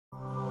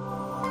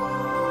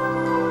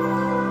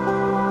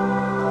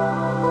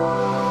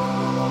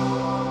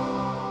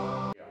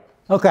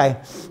Okay.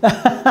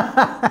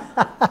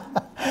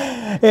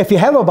 If you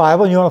have a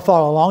Bible and you want to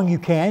follow along, you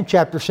can.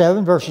 Chapter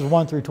 7, verses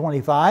 1 through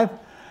 25.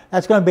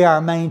 That's going to be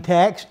our main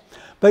text.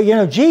 But you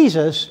know,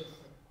 Jesus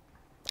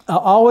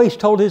always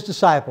told his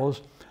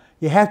disciples,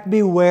 you have to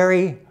be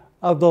wary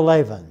of the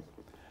leaven.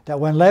 That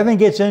when leaven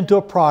gets into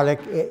a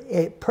product,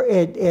 it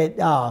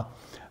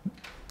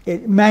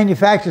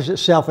manufactures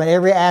itself in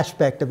every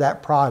aspect of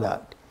that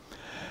product.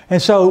 And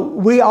so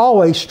we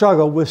always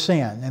struggle with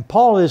sin. And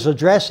Paul is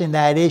addressing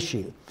that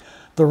issue.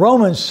 The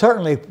Romans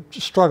certainly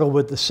struggled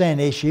with the sin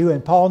issue,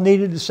 and Paul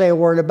needed to say a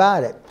word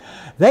about it.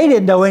 They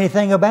didn't know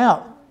anything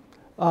about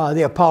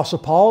the Apostle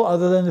Paul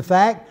other than the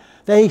fact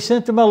that he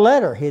sent them a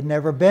letter. He had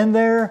never been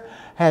there,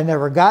 had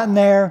never gotten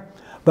there.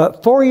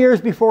 But 4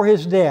 years before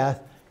his death,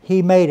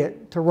 he made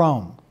it to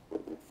Rome.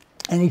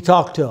 And he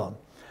talked to them.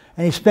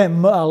 And he spent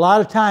a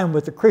lot of time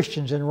with the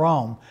Christians in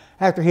Rome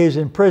after he was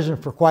in prison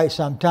for quite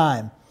some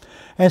time.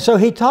 And so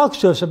he talks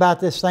to us about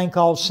this thing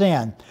called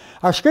sin.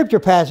 Our scripture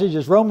passage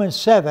is Romans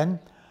 7,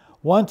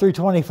 1 through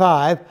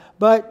 25.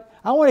 But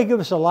I want to give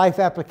us a life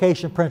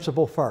application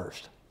principle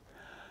first.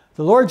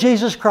 The Lord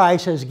Jesus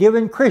Christ has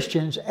given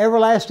Christians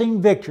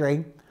everlasting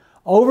victory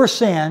over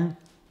sin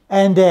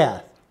and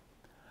death.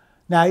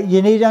 Now,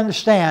 you need to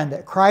understand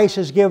that Christ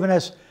has given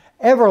us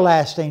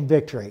everlasting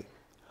victory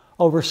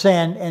over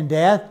sin and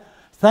death.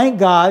 Thank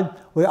God,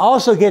 we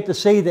also get to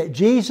see that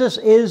Jesus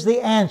is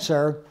the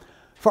answer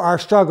for our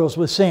struggles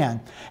with sin.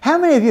 How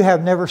many of you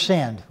have never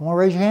sinned? Want to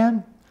raise your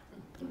hand?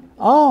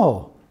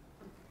 Oh,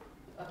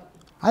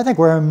 I think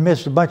we're in the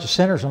midst of a bunch of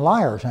sinners and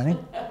liars, honey.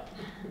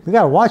 We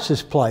got to watch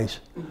this place.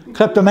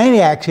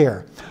 Kleptomaniacs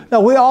here. No,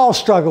 we all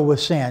struggle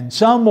with sin,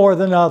 some more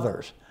than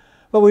others,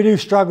 but we do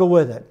struggle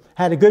with it.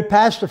 Had a good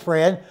pastor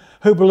friend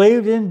who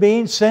believed in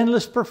being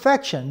sinless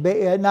perfection,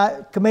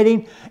 not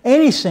committing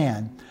any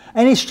sin.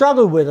 And he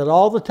struggled with it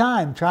all the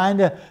time, trying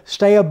to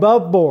stay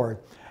above board.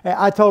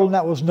 I told him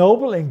that was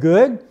noble and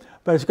good,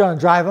 but it's going to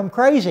drive him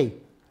crazy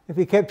if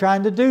he kept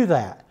trying to do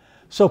that.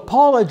 So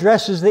Paul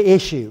addresses the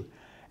issue.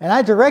 And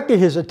I directed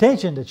his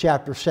attention to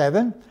chapter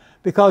 7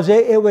 because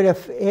it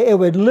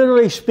would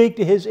literally speak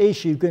to his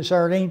issue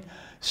concerning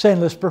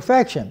sinless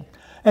perfection.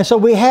 And so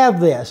we have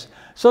this.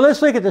 So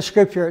let's look at the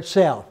scripture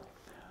itself.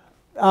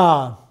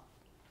 Go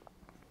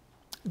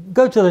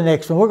to the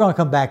next one. We're going to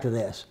come back to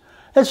this.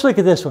 Let's look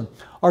at this one.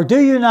 Or do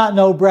you not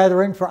know,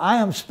 brethren, for I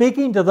am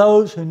speaking to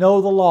those who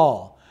know the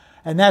law.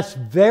 And that's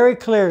very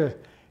clear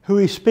who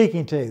he's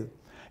speaking to.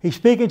 He's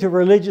speaking to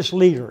religious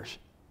leaders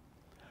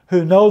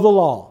who know the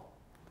law.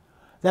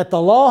 That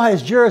the law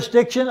has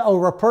jurisdiction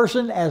over a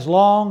person as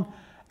long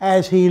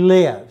as he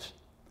lives.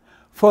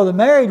 For the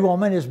married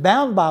woman is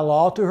bound by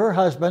law to her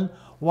husband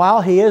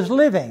while he is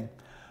living.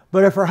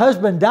 But if her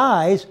husband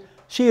dies,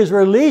 she is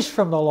released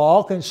from the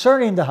law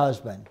concerning the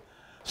husband.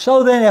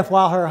 So then, if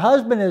while her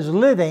husband is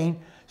living,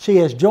 she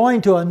is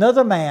joined to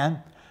another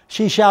man,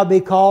 she shall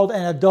be called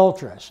an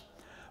adulteress.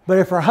 But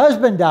if her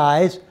husband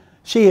dies,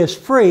 she is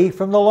free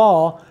from the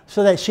law,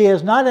 so that she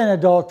is not an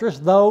adulteress,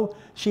 though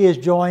she is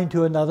joined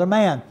to another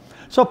man.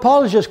 So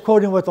Paul is just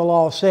quoting what the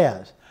law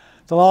says.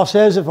 The law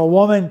says if a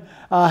woman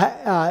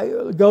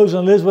goes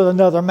and lives with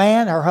another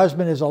man, her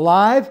husband is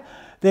alive,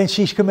 then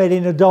she's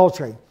committing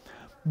adultery.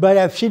 But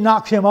if she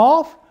knocks him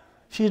off,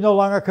 she's no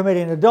longer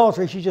committing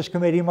adultery, she's just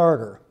committing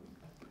murder.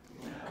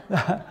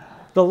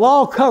 The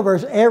law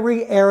covers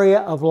every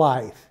area of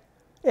life.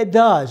 It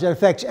does. It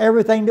affects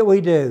everything that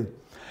we do.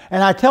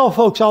 And I tell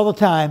folks all the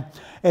time,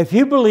 if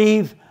you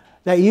believe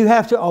that you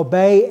have to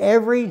obey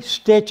every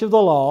stitch of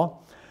the law,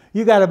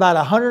 you got about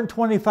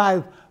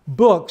 125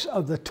 books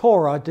of the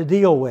Torah to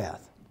deal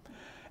with.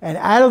 And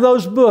out of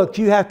those books,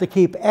 you have to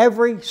keep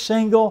every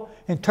single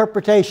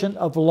interpretation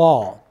of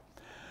law.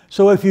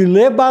 So if you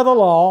live by the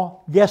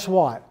law, guess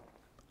what?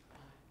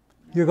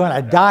 You're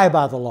going to die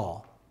by the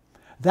law.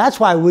 That's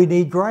why we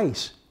need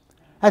grace.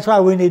 That's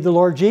why we need the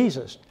Lord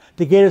Jesus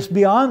to get us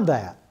beyond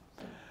that.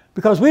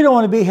 Because we don't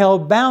want to be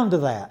held bound to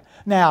that.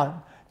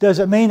 Now, does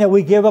it mean that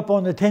we give up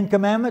on the Ten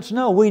Commandments?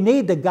 No, we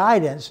need the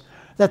guidance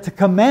that the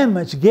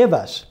commandments give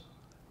us.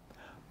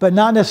 But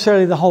not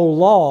necessarily the whole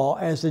law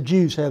as the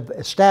Jews have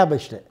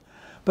established it.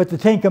 But the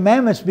Ten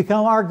Commandments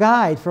become our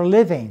guide for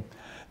living.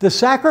 The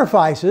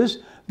sacrifices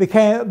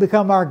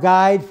become our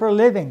guide for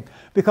living.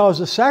 Because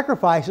the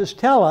sacrifices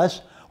tell us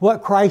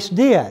what Christ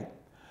did.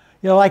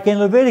 You know, like in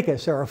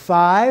Leviticus, there are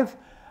five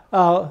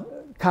laws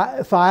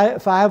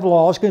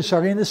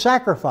concerning the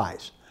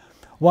sacrifice.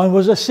 One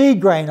was a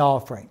seed grain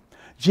offering.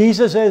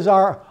 Jesus is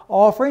our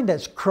offering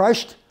that's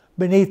crushed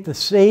beneath the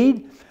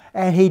seed,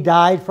 and He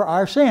died for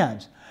our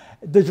sins.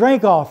 The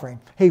drink offering,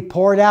 He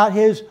poured out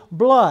His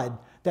blood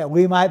that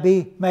we might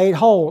be made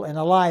whole and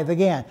alive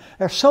again.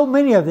 There's so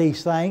many of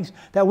these things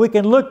that we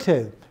can look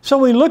to. So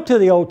we look to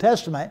the Old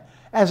Testament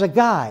as a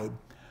guide,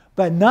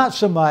 but not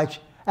so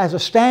much as a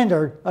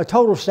standard, a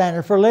total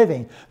standard for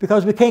living,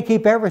 because we can't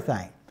keep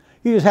everything.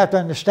 You just have to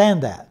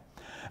understand that.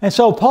 And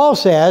so Paul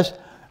says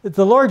that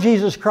the Lord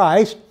Jesus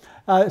Christ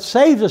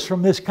saves us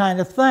from this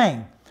kind of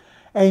thing.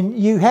 And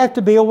you have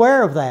to be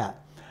aware of that.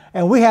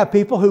 And we have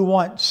people who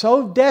want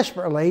so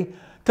desperately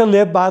to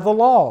live by the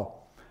law.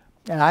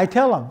 And I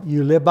tell them,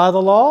 you live by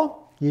the law,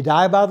 you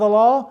die by the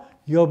law,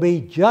 you'll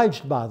be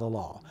judged by the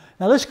law.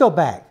 Now let's go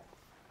back.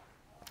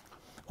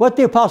 What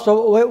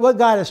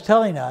God is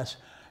telling us,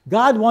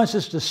 God wants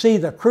us to see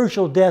the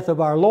crucial death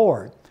of our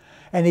Lord.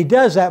 And He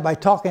does that by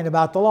talking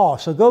about the law.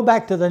 So go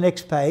back to the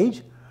next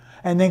page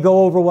and then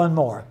go over one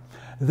more.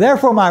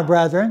 Therefore, my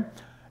brethren,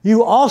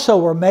 you also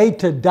were made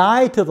to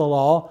die to the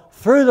law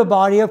through the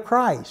body of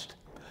Christ.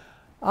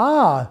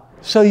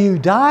 So you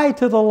die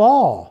to the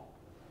law.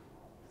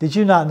 Did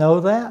you not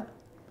know that?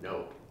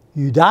 No.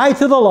 You die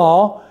to the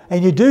law,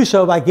 and you do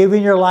so by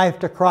giving your life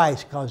to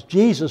Christ, because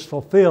Jesus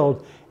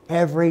fulfilled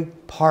every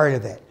part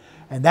of it.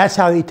 And that's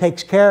how He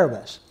takes care of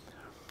us.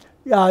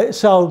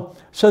 So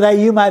that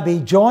you might be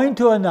joined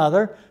to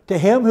another, to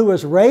Him who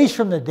was raised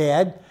from the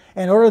dead,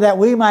 in order that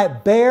we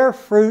might bear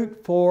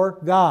fruit for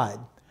God.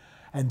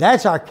 And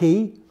that's our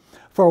key.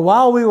 For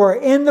while we were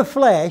in the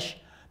flesh,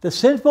 the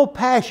sinful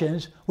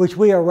passions which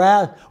were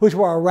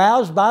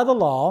aroused by the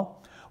law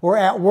were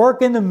at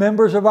work in the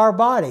members of our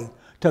body,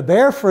 to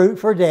bear fruit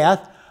for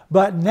death.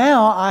 But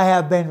now I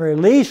have been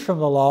released from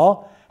the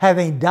law,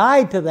 having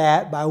died to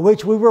that by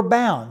which we were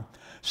bound,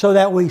 so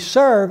that we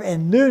serve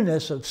in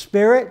newness of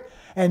spirit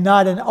and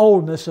not in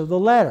oldness of the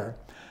letter.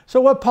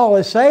 So what Paul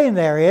is saying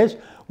there is,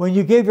 when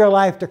you give your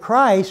life to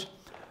Christ,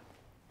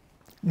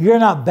 you're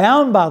not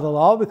bound by the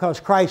law because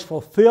Christ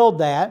fulfilled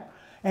that,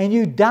 and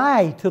you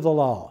die to the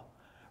law.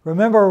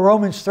 Remember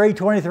Romans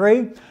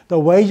 3:23? The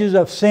wages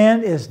of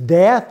sin is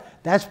death.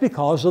 That's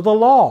because of the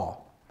law.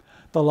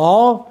 The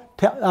law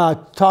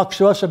talks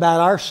to us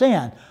about our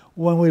sin.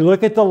 When we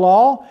look at the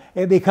law,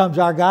 it becomes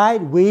our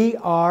guide. We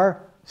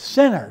are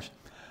sinners.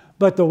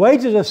 But the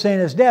wages of sin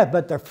is death.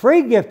 But the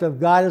free gift of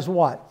God is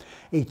what?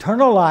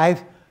 Eternal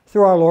life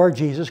through our Lord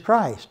Jesus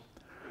Christ.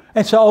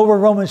 And so over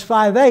Romans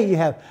 5:8, you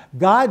have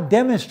God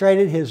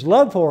demonstrated His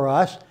love for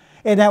us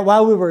in that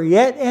while we were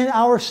yet in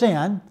our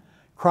sin,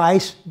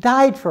 Christ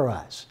died for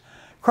us.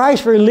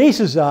 Christ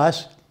releases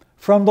us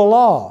from the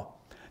law.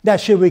 Now,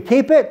 should we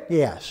keep it?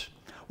 Yes.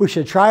 We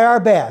should try our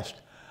best.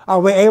 Are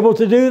we able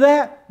to do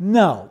that?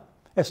 No.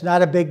 It's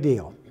not a big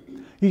deal.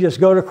 You just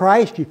go to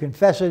Christ, you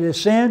confess it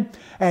as sin,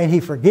 and He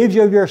forgives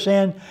you of your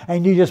sin,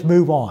 and you just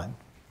move on.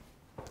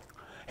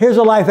 Here's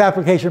a life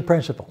application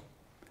principle.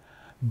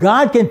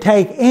 God can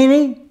take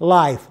any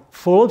life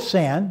full of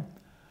sin,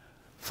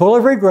 full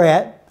of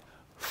regret,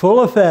 full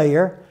of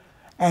failure,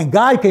 and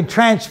God can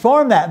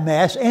transform that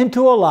mess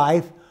into a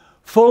life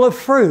full of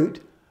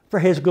fruit for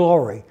His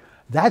glory.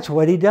 That's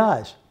what He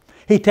does.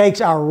 He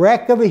takes our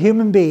wreck of a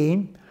human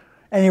being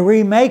and He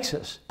remakes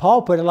us.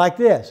 Paul put it like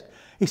this.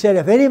 He said,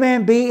 if any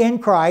man be in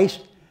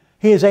Christ,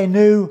 he is a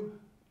new,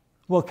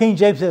 King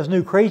James says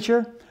new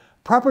creature.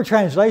 Proper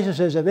translation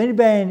says, if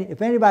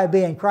anybody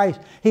be in Christ,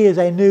 he is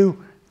a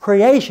new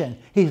creation.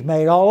 He's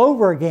made all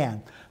over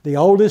again. The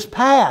old is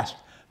past.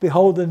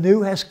 Behold, the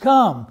new has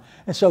come.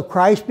 And so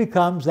Christ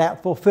becomes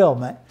that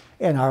fulfillment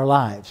in our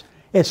lives.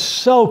 It's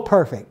so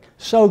perfect,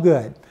 so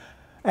good.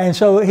 And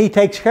so He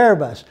takes care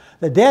of us.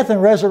 The death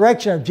and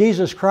resurrection of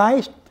Jesus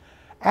Christ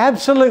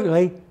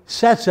absolutely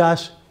sets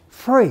us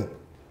free.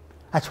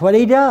 That's what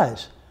He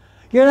does.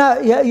 You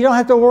don't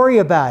have to worry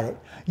about it.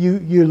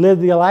 You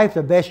live your life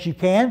the best you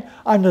can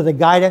under the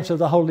guidance of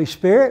the Holy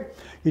Spirit.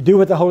 You do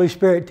what the Holy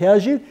Spirit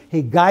tells you.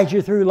 He guides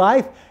you through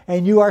life,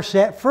 and you are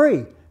set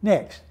free.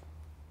 Next.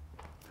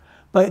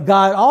 But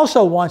God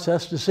also wants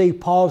us to see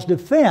Paul's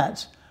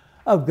defense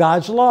of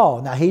God's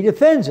law. Now, he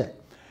defends it.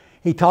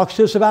 He talks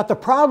to us about the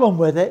problem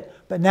with it,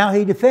 but now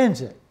he defends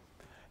it.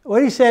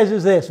 What he says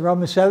is this,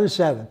 Romans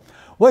 7:7.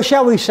 What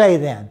shall we say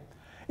then?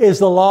 Is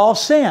the law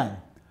sin?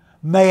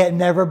 May it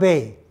never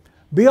be.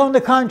 Be on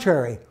the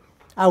contrary.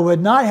 I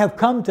would not have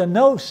come to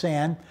know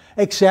sin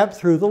except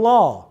through the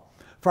law.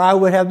 For I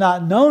would have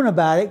not known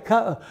about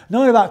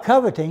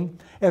coveting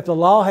if the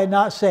law had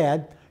not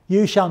said,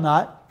 you shall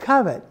not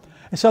covet.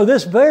 And so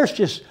this verse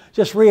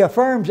just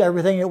reaffirms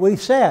everything that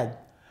we've said.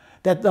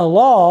 That the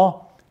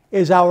law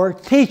is our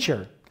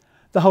teacher.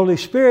 The Holy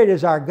Spirit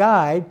is our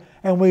guide,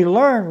 and we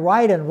learn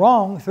right and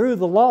wrong through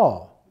the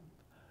law.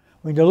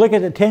 When you look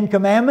at the Ten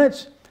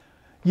Commandments,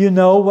 you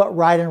know what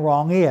right and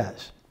wrong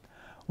is.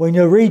 When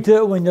you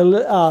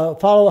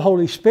follow the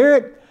Holy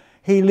Spirit,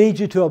 He leads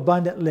you to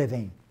abundant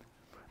living.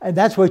 And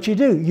that's what you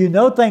do. You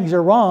know things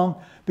are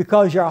wrong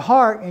because your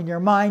heart and your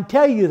mind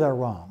tell you they're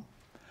wrong.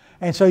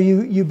 And so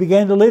you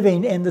begin to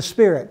living in the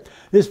Spirit.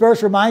 This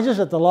verse reminds us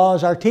that the law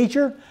is our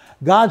teacher.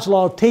 God's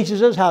law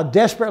teaches us how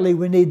desperately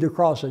we need the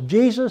cross of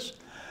Jesus.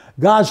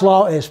 God's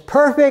law is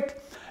perfect.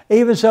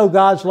 Even so,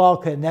 God's law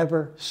can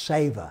never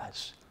save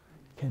us.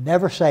 Can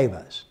never save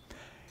us.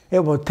 It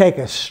will take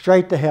us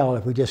straight to hell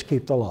if we just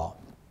keep the law.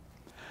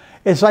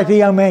 It's like the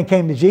young man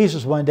came to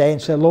Jesus one day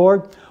and said,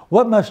 Lord,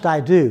 what must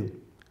I do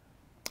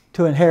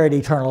to inherit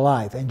eternal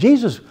life? And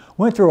Jesus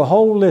went through a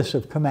whole list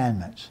of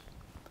commandments.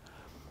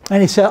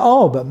 And he said,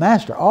 oh, but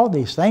Master, all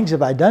these things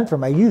have I done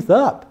from my youth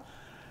up.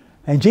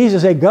 And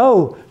Jesus said,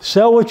 go,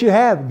 sell what you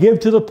have, give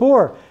to the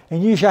poor,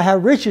 and you shall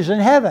have riches in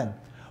heaven.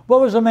 What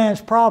was the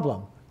man's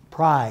problem?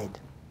 Pride.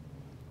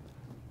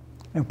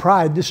 And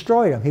pride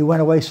destroyed him. He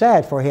went away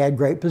sad, for he had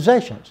great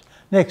possessions.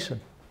 Next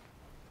one.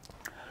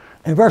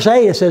 In verse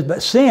 8 it says,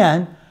 but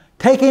sin,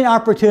 taking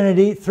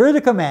opportunity through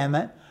the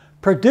commandment,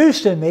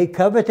 produced in me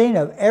coveting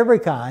of every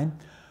kind,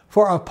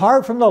 for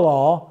apart from the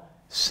law,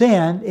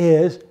 sin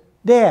is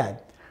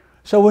dead.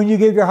 So when you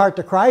give your heart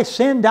to Christ,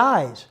 sin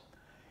dies.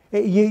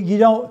 You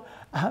don't,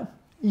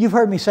 you've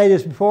heard me say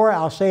this before,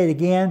 I'll say it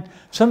again.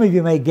 Some of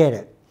you may get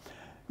it.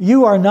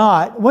 You are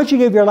not, once you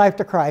give your life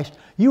to Christ,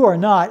 you are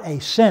not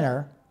a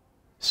sinner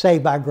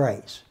saved by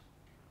grace.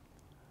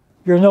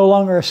 You're no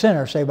longer a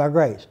sinner saved by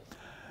grace.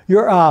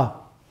 You're a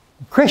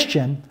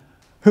Christian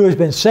who has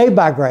been saved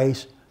by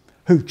grace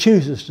who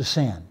chooses to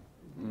sin.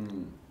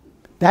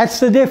 That's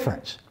the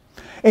difference.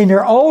 In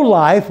your old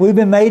life, we've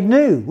been made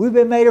new. We've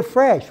been made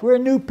afresh. We're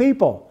new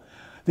people.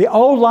 The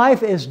old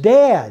life is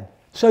dead,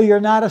 so you're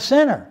not a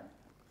sinner.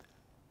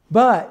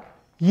 But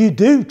you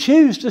do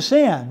choose to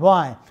sin.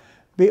 Why?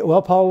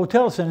 Well, Paul will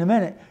tell us in a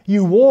minute.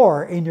 You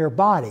war in your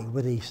body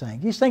with these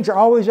things. These things are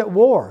always at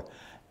war.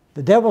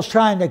 The devil's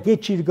trying to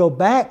get you to go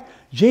back.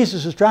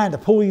 Jesus is trying to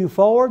pull you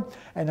forward,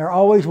 and they're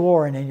always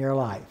warring in your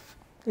life.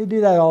 They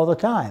do that all the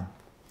time.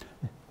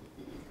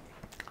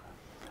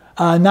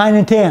 9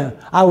 and 10.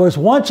 I was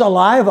once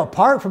alive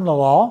apart from the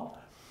law,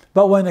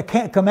 but when the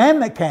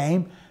commandment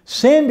came,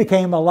 sin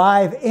became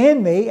alive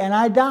in me, and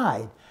I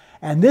died.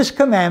 And this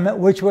commandment,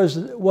 which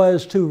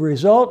was to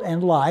result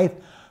in life,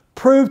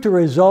 proved to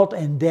result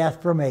in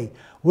death for me.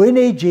 We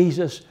need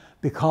Jesus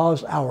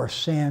because our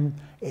sin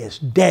is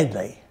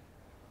deadly.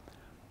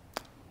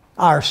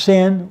 Our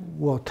sin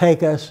will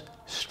take us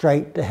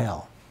straight to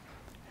hell.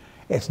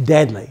 It's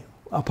deadly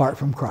apart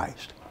from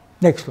Christ.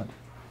 Next one.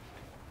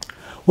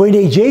 We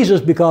need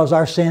Jesus because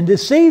our sin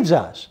deceives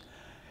us.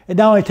 It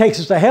not only takes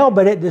us to hell,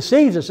 but it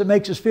deceives us. It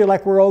makes us feel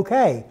like we're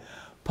okay.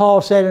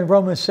 Paul said in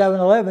Romans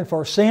 7:11,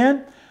 for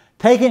sin,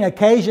 taking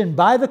occasion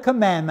by the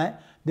commandment,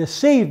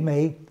 deceived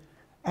me,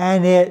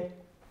 and it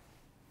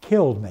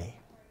killed me.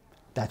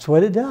 That's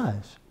what it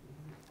does.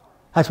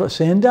 That's what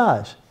sin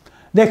does.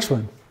 Next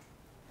one.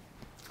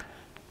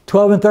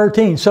 12 and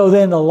 13. So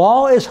then the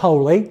law is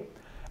holy,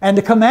 and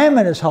the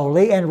commandment is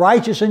holy, and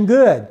righteous and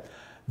good.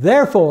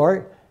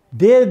 Therefore,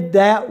 did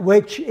that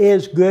which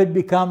is good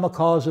become a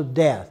cause of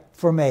death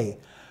for me?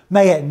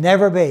 May it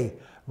never be.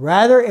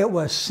 Rather, it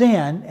was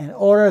sin in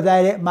order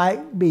that it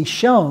might be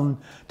shown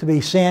to be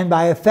sin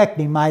by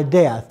effecting my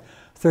death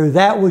through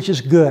that which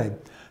is good.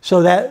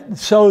 So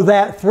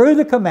that through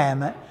the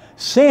commandment,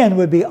 sin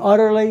would be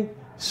utterly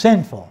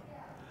sinful.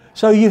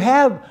 So you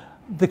have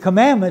the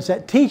commandments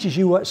that teaches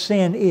you what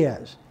sin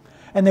is.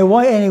 And he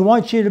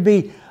wants you to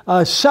be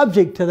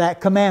subject to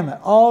that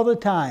commandment all the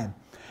time.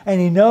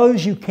 And he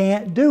knows you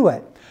can't do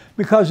it.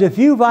 Because if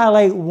you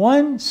violate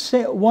one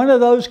of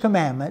those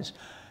commandments,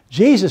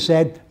 Jesus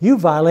said, you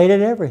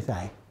violated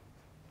everything.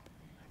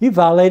 You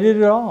violated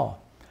it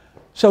all.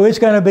 So it's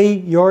going to be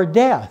your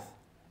death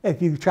if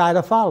you try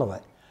to follow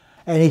it.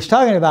 And he's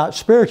talking about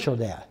spiritual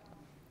death.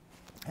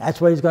 That's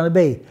what it's going to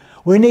be.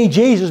 We need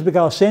Jesus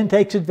because sin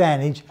takes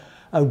advantage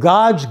of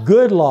God's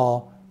good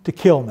law to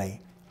kill me.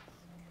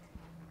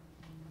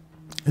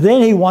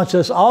 Then he wants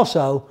us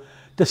also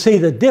to see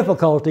the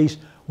difficulties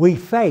we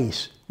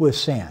face with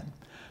sin.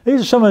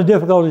 These are some of the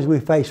difficulties we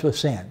face with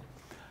sin.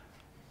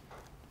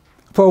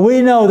 For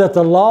we know that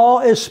the law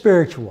is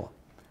spiritual,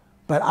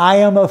 but I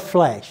am of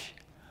flesh,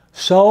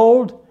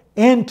 sold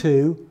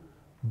into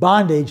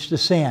bondage to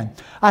sin.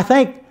 I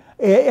think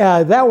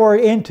that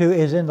word into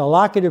is in the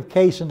locative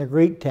case in the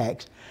Greek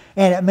text,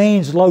 and it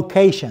means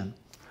location.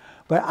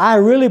 But I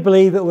really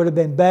believe it would have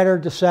been better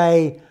to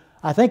say,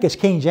 I think it's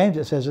King James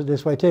that says it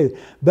this way too,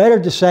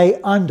 better to say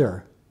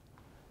under.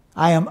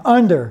 I am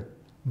under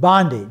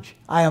bondage.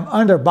 I am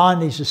under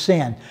bondage to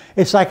sin.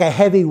 It's like a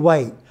heavy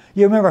weight.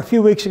 You remember a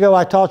few weeks ago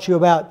I taught you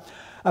about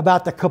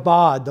the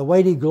kabod, the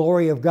weighty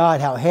glory of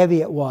God, how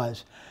heavy it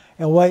was,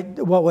 and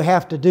what we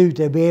have to do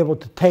to be able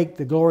to take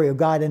the glory of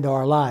God into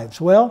our lives.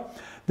 Well,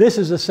 this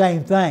is the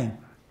same thing.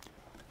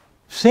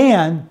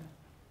 Sin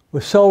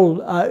was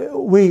sold,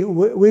 we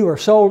were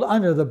sold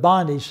under the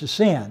bondage to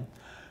sin.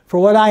 For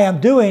what I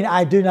am doing,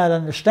 I do not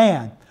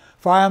understand.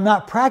 For I am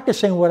not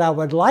practicing what I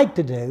would like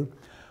to do,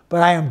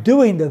 but I am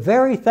doing the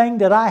very thing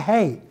that I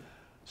hate.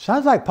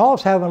 Sounds like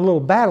Paul's having a little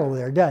battle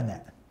there, doesn't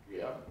it?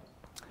 Yeah.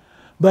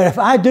 But if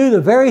I do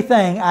the very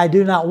thing I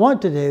do not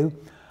want to do,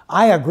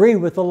 I agree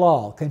with the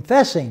law,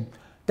 confessing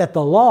that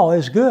the law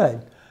is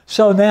good.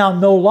 So now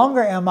no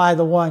longer am I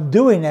the one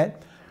doing it,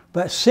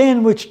 but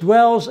sin which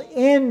dwells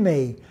in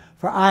me.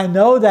 For I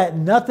know that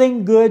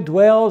nothing good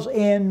dwells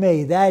in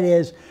me, that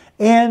is,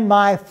 in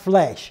my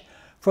flesh.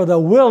 For the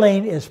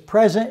willing is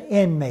present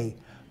in me,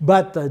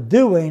 but the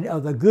doing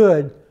of the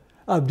good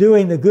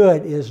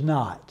is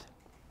not.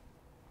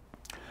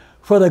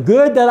 For the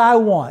good that I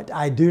want,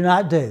 I do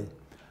not do,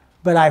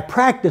 but I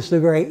practice the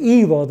very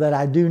evil that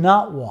I do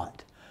not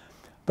want.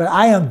 But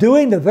I am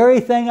doing the very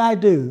thing I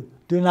do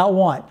not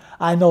want.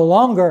 I am no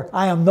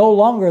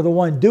longer the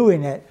one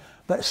doing it,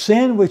 but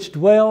sin which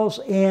dwells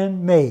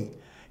in me.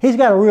 He's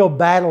got a real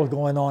battle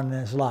going on in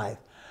his life.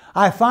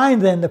 I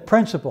find then the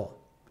principle,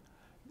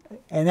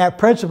 and that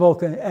principle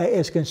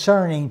is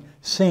concerning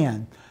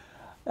sin.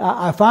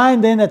 I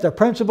find then that the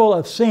principle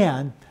of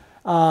sin,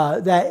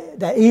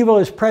 that evil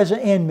is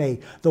present in me.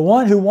 The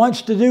one who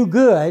wants to do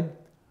good,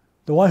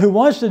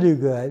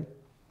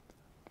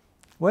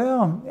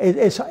 well,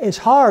 it's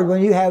hard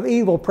when you have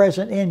evil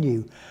present in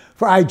you.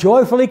 For I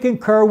joyfully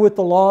concur with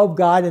the law of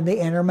God in the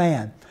inner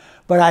man.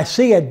 But I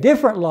see a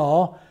different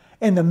law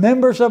in the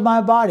members of my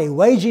body,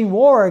 waging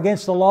war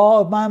against the law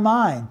of my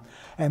mind,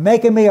 and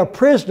making me a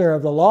prisoner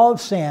of the law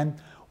of sin,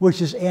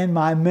 which is in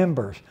my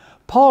members.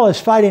 Paul is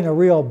fighting a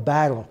real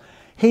battle.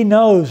 He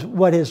knows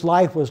what his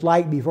life was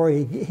like before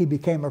he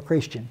became a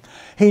Christian.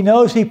 He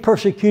knows he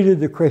persecuted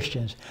the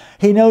Christians.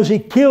 He knows he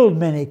killed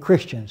many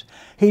Christians.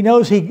 He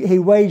knows he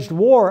waged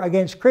war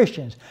against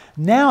Christians.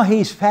 Now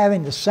he's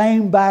having the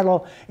same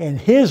battle in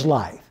his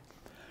life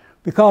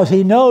because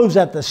he knows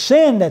that the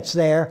sin that's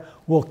there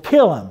will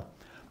kill him,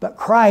 but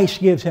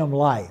Christ gives him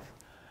life.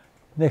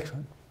 Next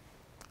one.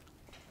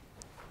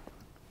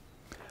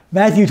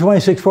 Matthew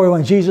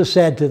 26:41, Jesus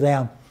said to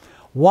them,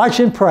 "Watch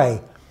and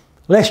pray,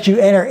 lest you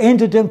enter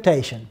into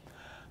temptation.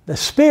 The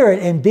spirit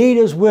indeed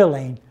is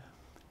willing,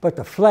 but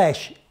the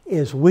flesh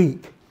is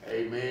weak."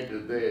 Amen to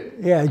that.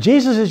 Yeah,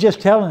 Jesus is just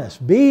telling us,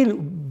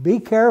 be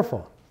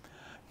careful.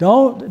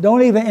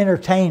 Don't even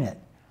entertain it,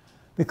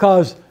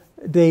 because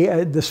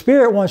the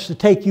spirit wants to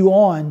take you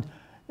on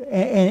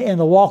in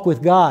the walk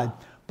with God,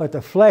 but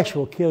the flesh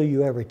will kill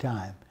you every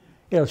time.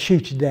 It'll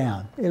shoot you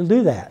down. It'll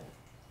do that.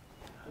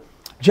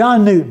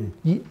 John Newton.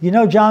 You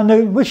know John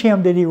Newton? Which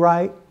hymn did he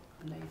write?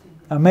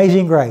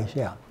 Amazing Grace,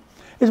 yeah.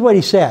 This is what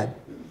he said.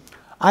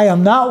 "I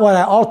am not what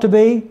I ought to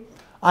be.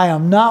 I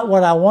am not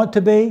what I want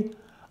to be.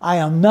 I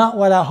am not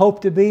what I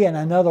hope to be in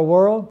another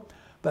world.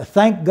 But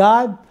thank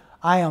God,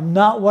 I am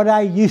not what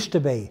I used to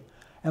be.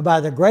 And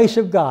by the grace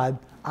of God,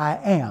 I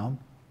am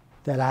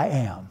that I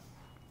am."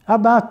 How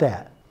about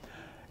that?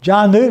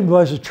 John Newton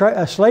was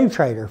a slave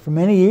trader for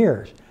many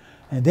years.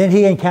 And then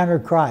he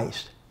encountered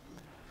Christ.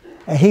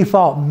 And he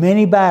fought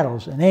many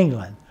battles in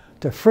England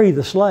to free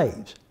the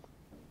slaves.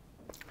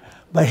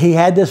 But he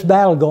had this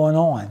battle going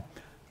on.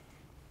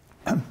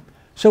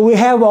 So we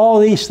have all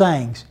these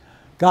things.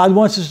 God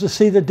wants us to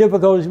see the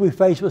difficulties we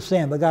face with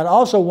sin, but God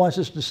also wants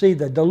us to see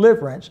the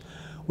deliverance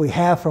we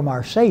have from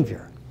our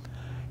Savior.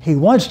 He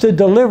wants to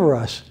deliver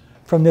us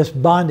from this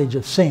bondage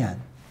of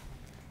sin.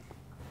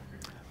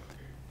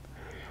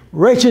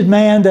 "Wretched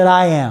man that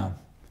I am,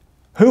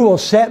 who will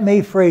set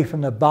me free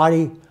from the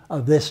body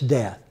of this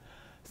death?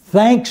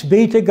 Thanks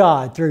be to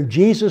God through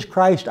Jesus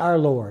Christ our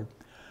Lord.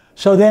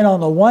 So then on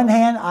the one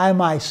hand, I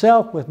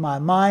myself with my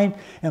mind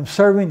am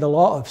serving the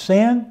law of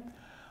sin,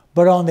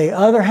 but on the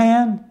other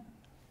hand,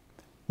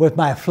 with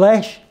my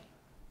flesh,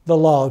 the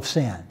law of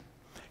sin."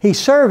 He's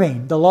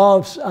serving the law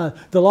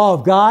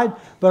of God,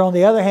 but on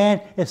the other hand,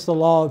 it's the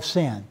law of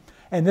sin.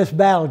 And this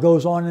battle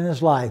goes on in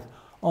his life,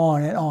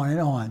 on and on and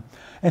on.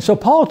 And so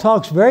Paul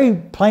talks very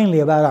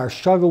plainly about our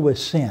struggle with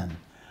sin.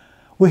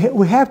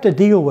 We have to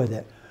deal with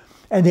it.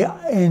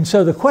 And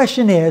so the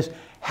question is,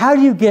 how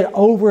do you get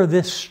over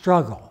this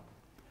struggle?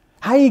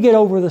 How do you get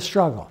over the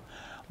struggle?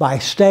 By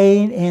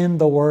staying in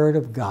the Word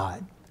of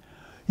God.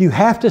 You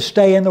have to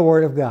stay in the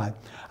Word of God.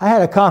 I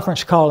had a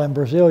conference call in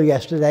Brazil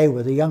yesterday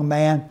with a young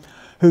man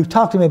who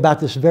talked to me about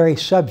this very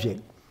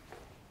subject.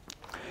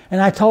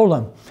 And I told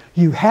him,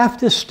 you have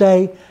to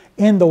stay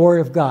in the Word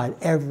of God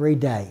every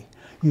day.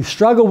 You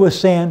struggle with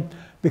sin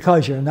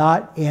because you're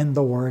not in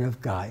the Word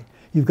of God.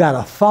 You've got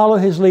to follow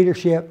His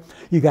leadership.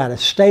 You've got to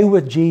stay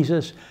with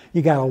Jesus.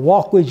 You've got to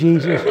walk with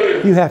Jesus.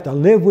 You have to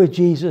live with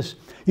Jesus.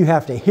 You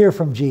have to hear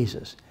from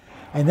Jesus.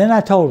 And then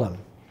I told him,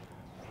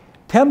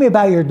 tell me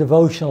about your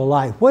devotional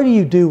life. What do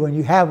you do when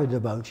you have a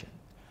devotion?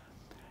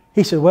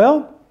 He said,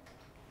 well,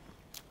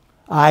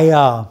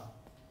 I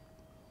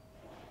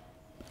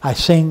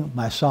sing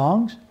my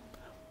songs,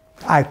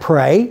 I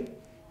pray,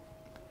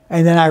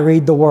 and then I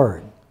read the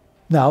Word.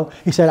 No,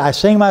 he said, I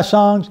sing my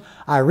songs,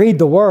 I read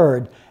the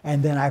Word,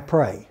 and then I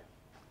pray.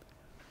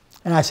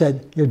 And I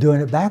said, you're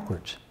doing it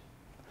backwards.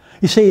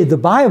 You see, the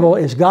Bible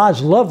is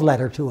God's love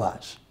letter to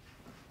us.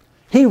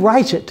 He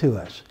writes it to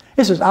us.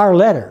 This is our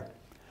letter.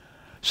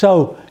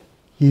 So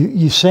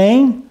you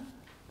sing,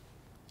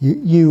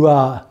 you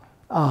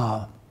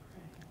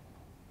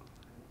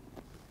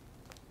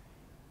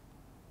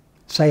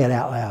say it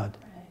out loud.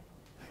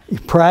 You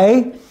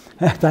pray.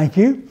 Thank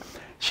you.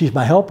 She's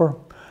my helper.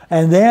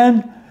 And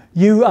then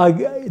you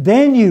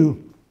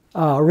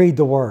read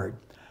the Word.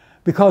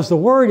 Because the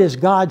Word is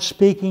God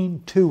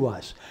speaking to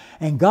us.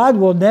 And God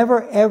will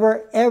never,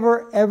 ever,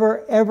 ever,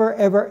 ever, ever,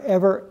 ever,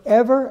 ever,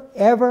 ever,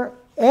 ever,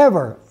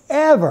 ever,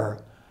 ever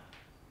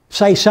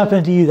say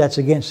something to you that's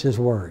against His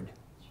Word.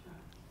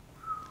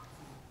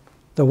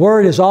 The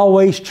Word is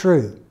always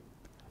true.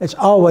 It's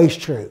always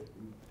true.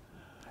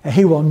 And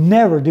He will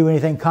never do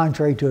anything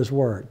contrary to His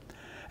Word.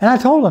 And I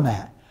told him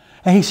that.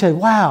 And he said,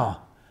 wow,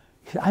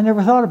 I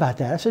never thought about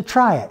that. I said,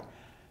 try it.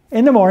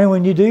 In the morning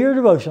when you do your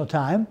devotional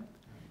time,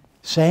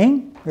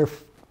 sing your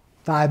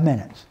 5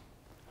 minutes.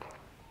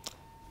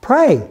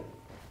 Pray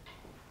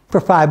for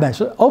 5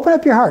 minutes. Open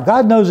up your heart.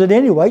 God knows it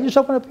anyway. Just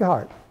open up your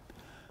heart.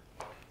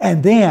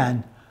 And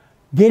then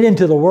get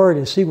into the Word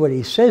and see what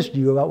He says to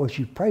you about what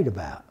you prayed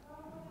about.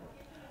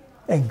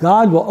 And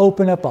God will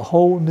open up a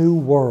whole new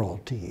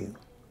world to you.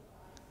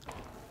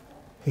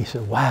 He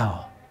said,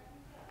 wow.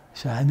 He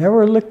said, I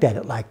never looked at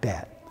it like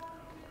that.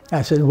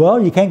 I said,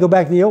 well, you can't go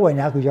back to the old way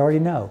now because you already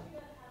know.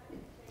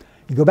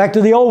 You go back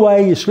to the old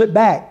way, you slip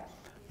back.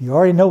 You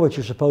already know what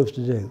you're supposed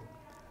to do.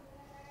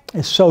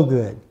 It's so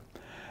good.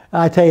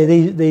 I tell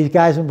you, these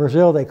guys in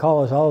Brazil, they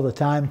call us all the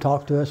time,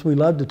 talk to us. We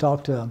love to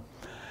talk to them.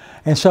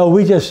 And so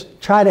we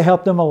just try to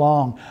help them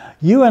along.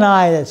 You and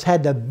I, that's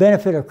had the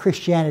benefit of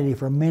Christianity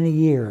for many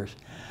years,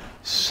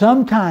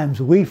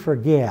 sometimes we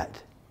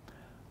forget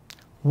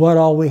what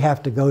all we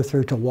have to go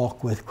through to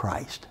walk with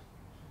Christ.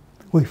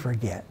 We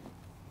forget.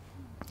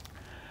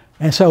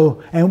 And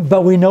so,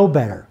 but we know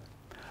better.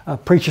 A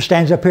preacher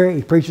stands up here,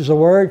 he preaches a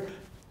word,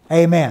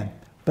 amen.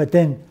 But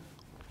then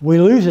we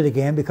lose it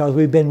again because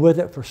we've been with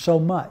it for so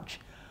much.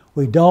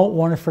 We don't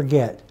want to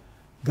forget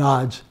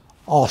God's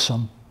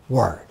awesome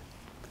word.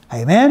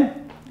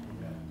 Amen?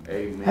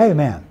 Amen.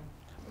 Amen.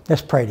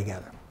 Let's pray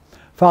together.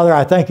 Father,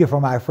 I thank you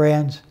for my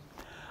friends.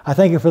 I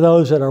thank you for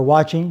those that are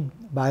watching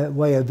by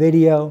way of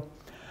video.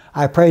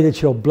 I pray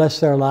that you'll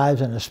bless their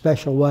lives in a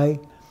special way.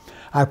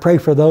 I pray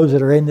for those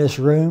that are in this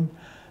room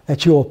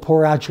that you will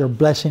pour out your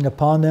blessing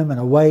upon them in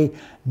a way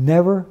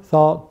never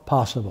thought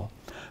possible.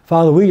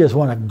 Father, we just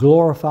want to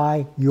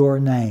glorify your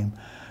name.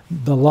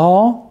 The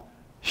law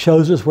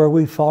shows us where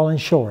we've fallen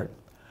short,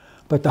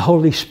 but the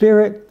Holy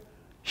Spirit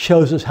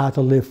shows us how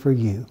to live for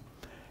you.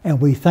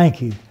 And we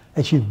thank you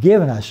that you've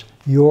given us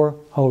your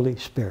Holy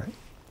Spirit.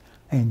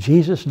 In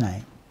Jesus'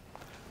 name,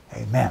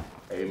 amen.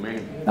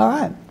 Amen. All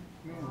right.